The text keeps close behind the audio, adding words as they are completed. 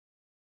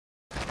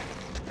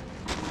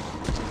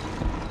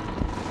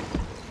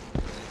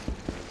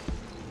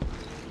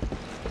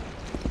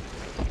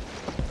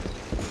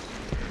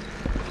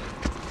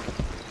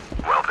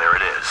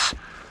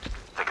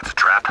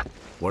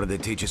What did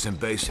they teach us in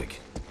basic?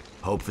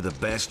 Hope for the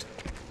best,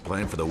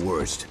 plan for the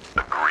worst.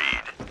 Agreed.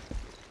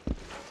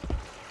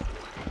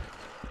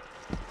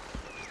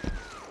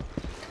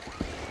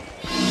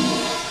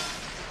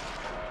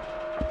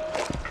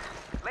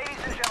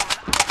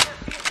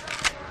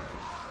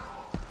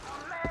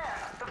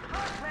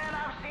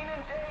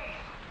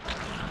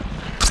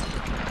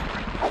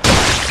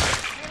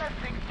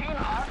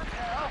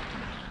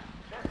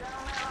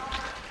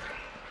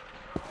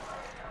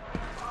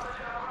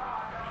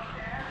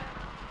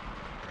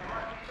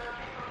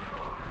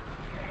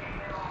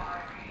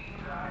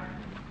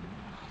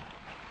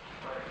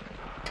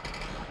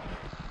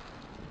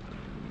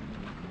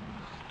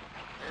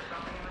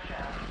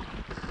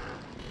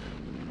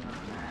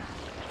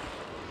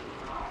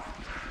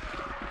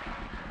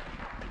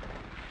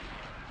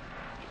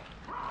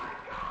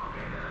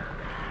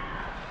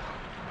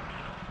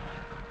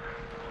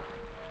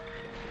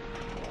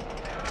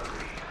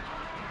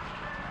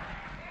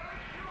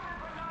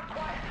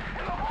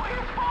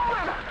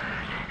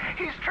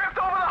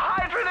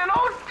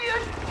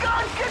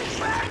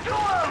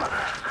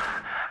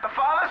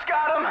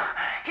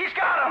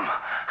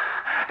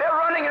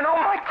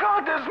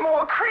 There's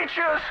more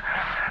creatures.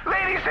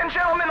 Ladies and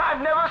gentlemen, I've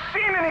never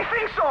seen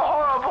anything so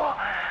horrible.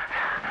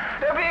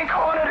 They're being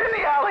cornered in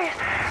the alley,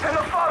 and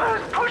the father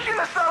is pushing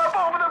the son up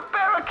over the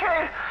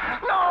barricade.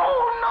 No,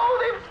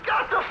 they've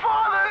got the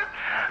father.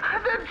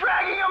 They're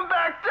dragging him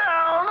back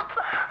down.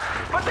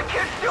 But the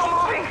kid's still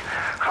moving,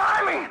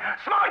 climbing.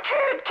 Smart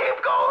kid, keep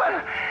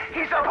going.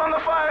 He's up on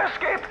the fire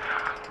escape.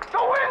 The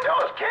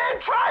windows, kid,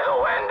 try the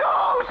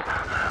windows.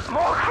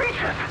 More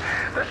creatures.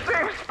 The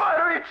same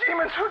spidery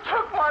demons who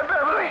took my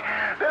Beverly.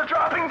 They're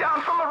dropping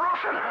down from the roof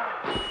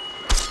and...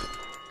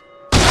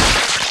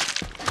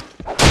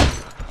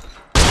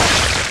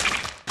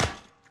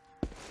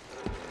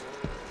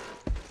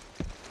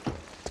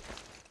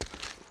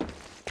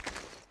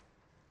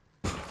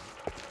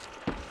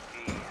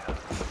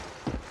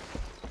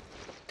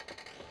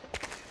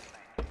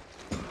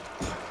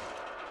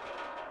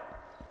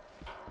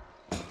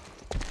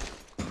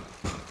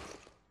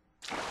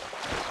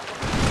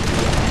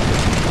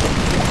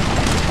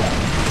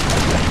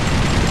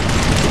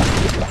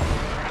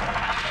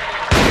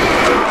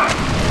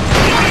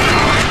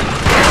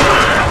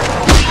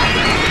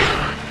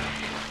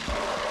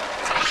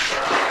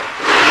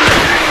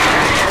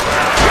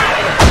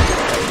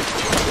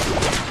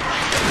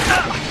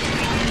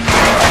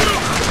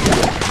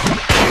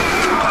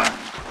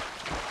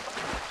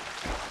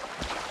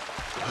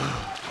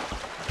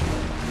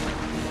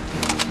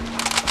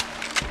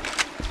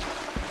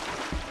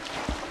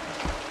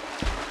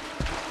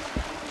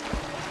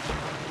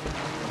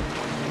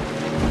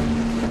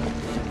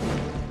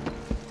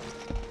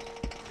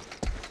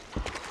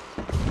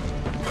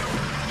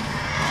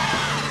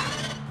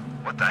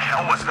 What the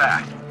hell was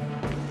that?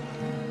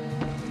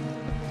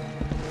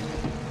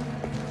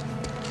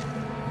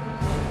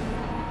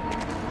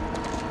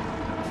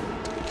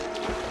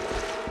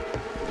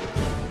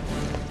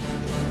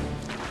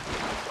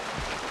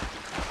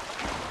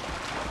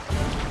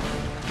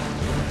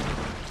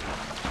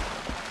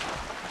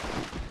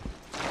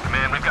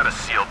 Command, we've got a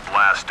sealed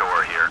blast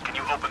door here. Can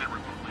you open it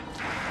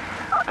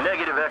remotely?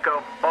 Negative,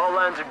 Echo. All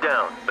lines are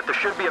down, but there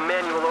should be a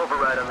manual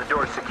override on the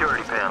door's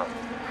security panel.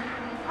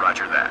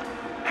 Roger that.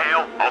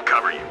 Hale, I'll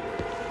cover you.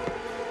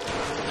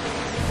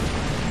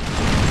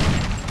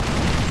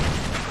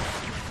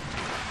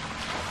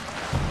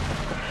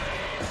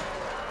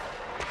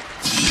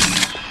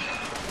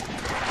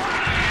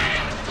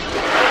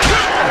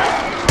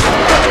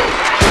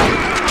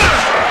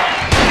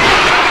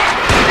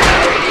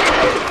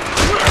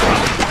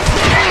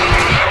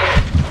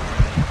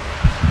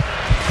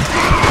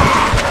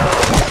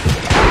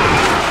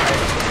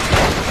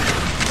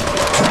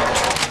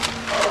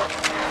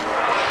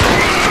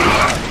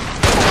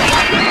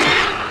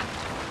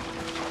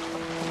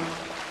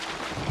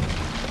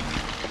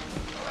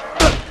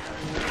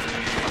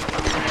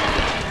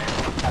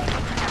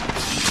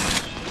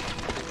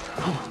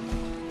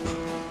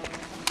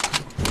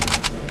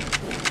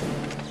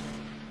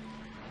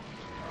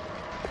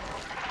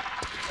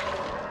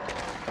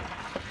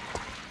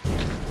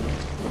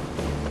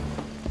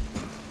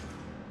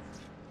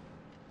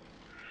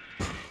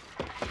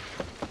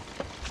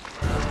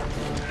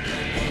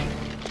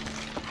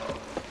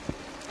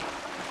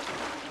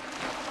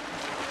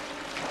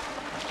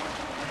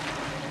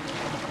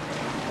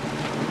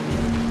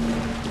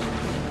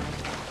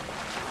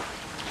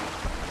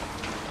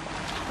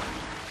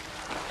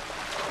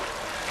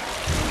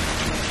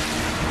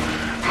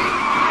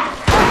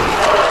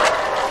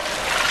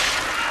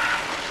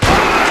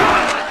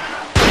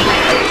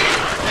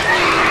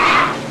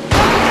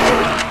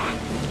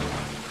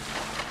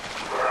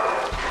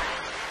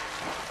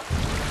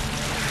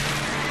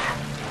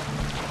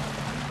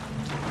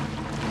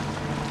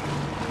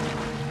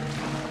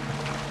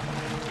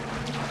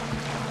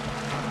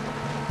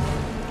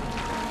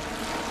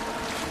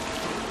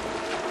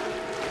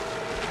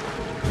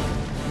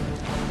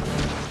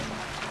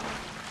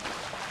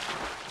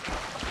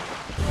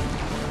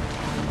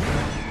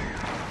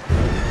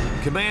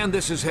 Command,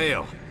 this is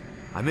Hale.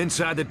 I'm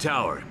inside the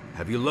tower.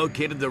 Have you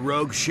located the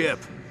rogue ship?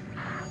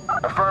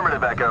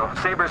 Affirmative, Echo.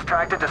 Saber's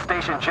tracked it to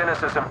Station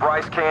Genesis in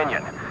Bryce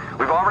Canyon.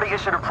 We've already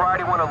issued a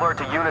Priority 1 alert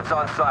to units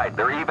on site.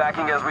 They're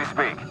evacing as we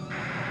speak.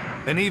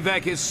 An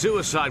evac is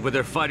suicide with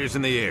their fighters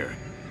in the air.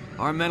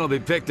 Our men will be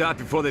picked up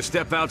before they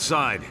step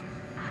outside.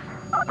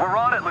 We're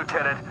on it,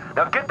 Lieutenant.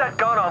 Now get that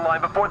gun online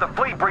before the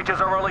fleet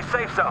breaches our early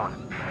safe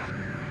zone.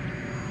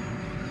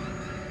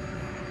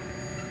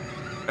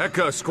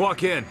 Echo,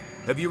 squawk in.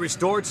 Have you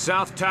restored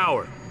South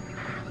Tower?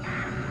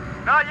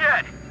 Not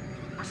yet.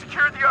 We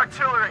secured the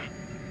artillery.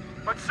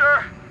 But,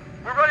 sir,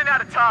 we're running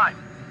out of time.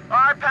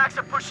 Our packs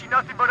are pushing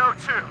nothing but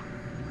O2.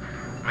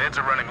 Meds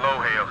are running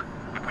low, Hale.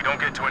 If we don't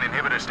get to an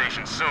inhibitor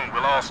station soon,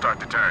 we'll all start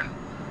to turn.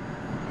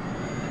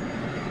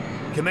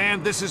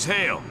 Command, this is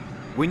Hale.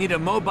 We need a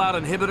mobile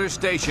inhibitor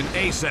station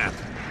ASAP.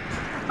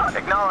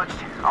 Acknowledged.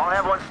 I'll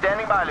have one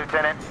standing by,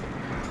 Lieutenant.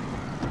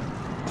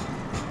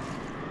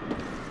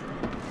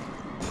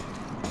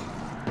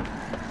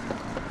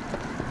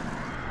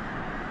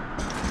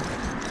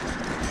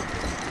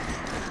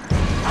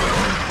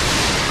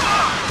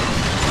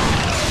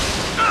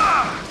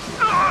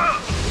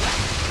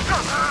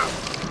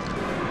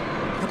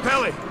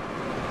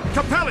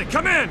 Cappelli,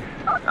 come in!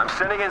 I'm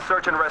sending in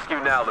search and rescue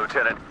now,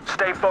 Lieutenant.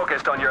 Stay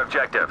focused on your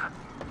objective.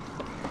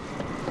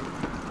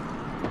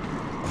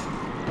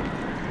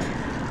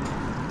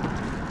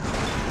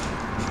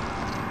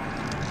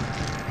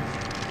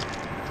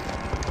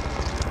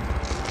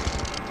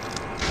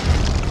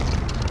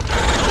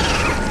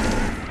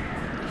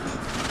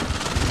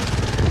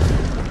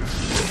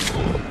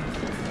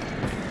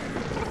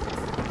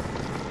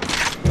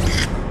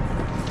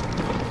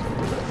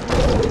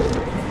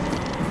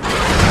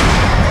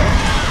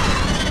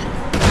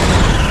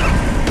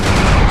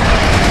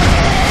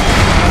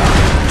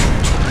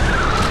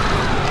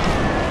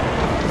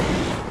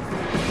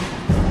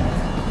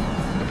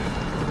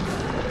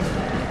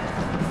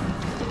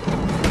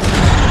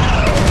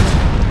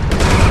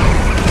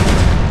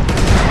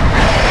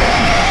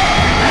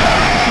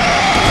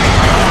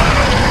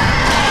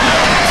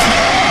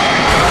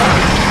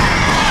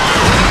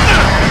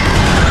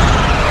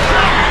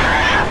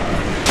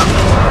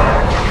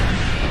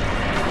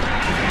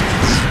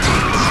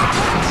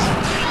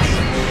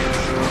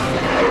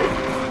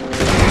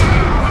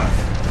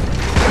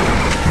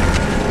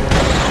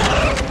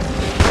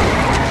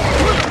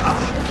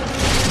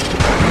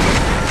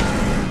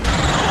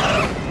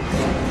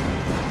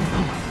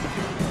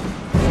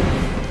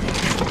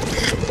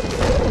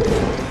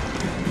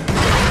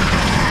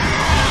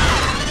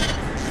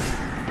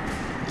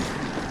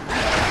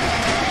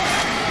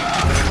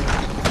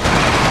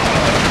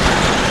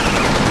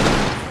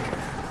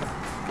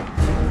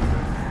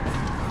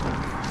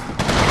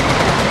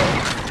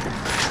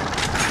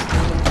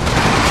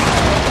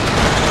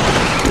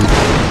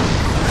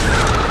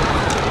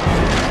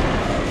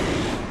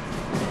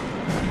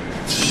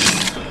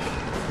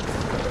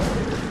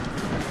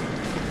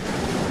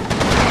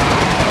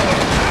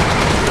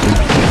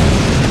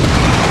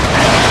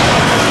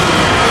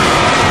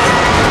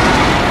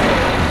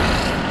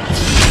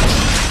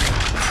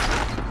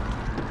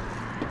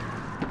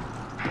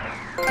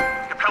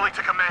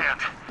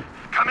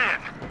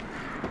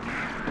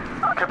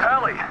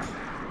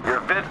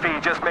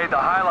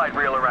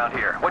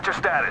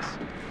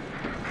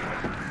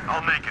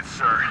 I'll make it,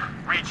 sir.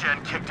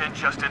 Regen kicked in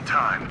just in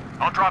time.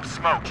 I'll drop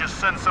smoke. Just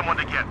send someone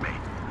to get me.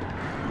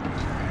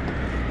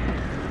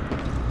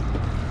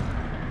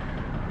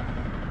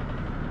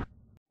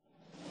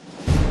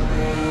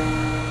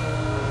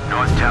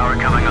 North Tower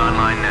coming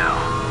online now.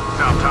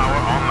 South Tower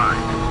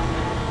online.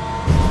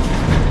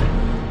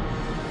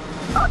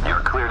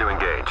 You're clear to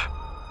engage.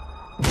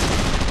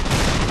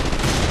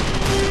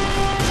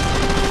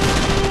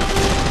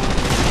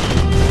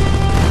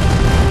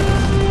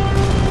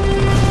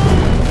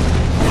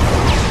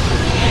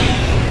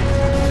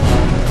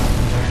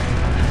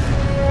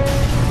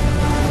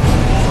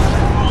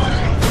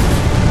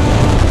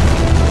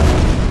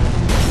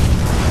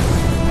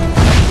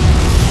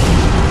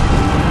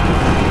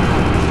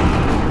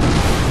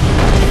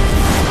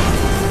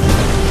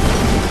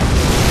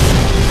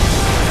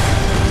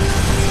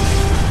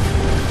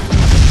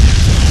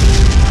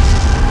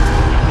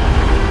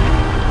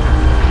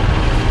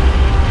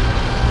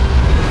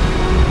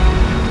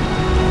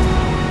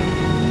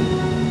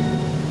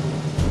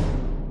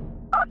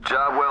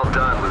 Job well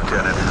done,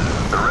 Lieutenant.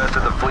 The rest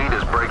of the fleet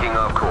is breaking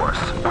off course.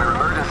 We're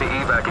emergency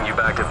evacing you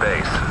back to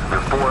base. You're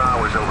 4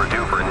 hours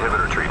overdue for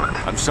inhibitor treatment.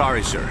 I'm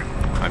sorry, sir.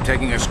 I'm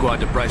taking a squad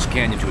to Bryce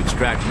Canyon to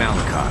extract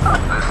Malakov.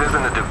 This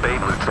isn't a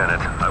debate,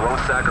 Lieutenant. I won't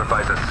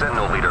sacrifice a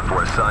Sentinel leader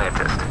for a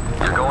scientist.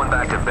 You're going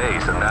back to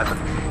base, and that's...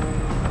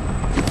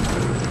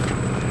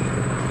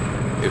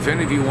 If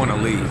any of you want to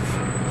leave,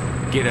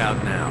 get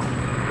out now.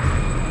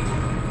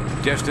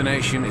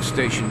 Destination is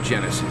Station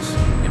Genesis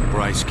in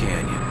Bryce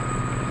Canyon.